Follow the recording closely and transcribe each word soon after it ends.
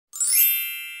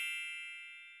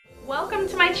Welcome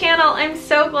to my channel. I'm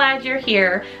so glad you're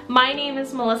here. My name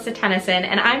is Melissa Tennyson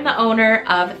and I'm the owner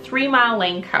of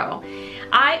 3milelaneco.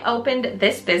 I opened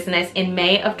this business in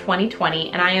May of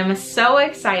 2020 and I am so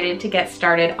excited to get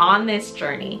started on this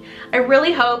journey. I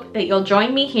really hope that you'll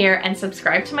join me here and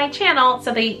subscribe to my channel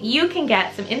so that you can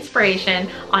get some inspiration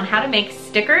on how to make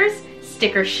stickers,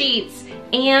 sticker sheets,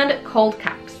 and cold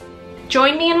cups.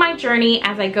 Join me in my journey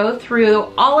as I go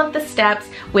through all of the steps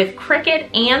with Cricut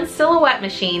and Silhouette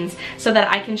machines so that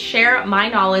I can share my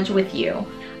knowledge with you.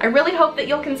 I really hope that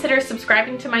you'll consider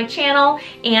subscribing to my channel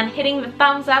and hitting the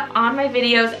thumbs up on my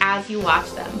videos as you watch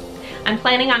them. I'm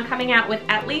planning on coming out with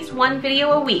at least one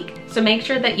video a week, so make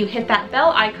sure that you hit that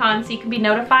bell icon so you can be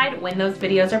notified when those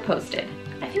videos are posted.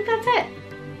 I think that's it.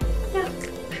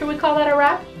 Yeah, should we call that a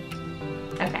wrap?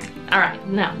 Okay, all right,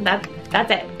 no, that's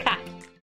it.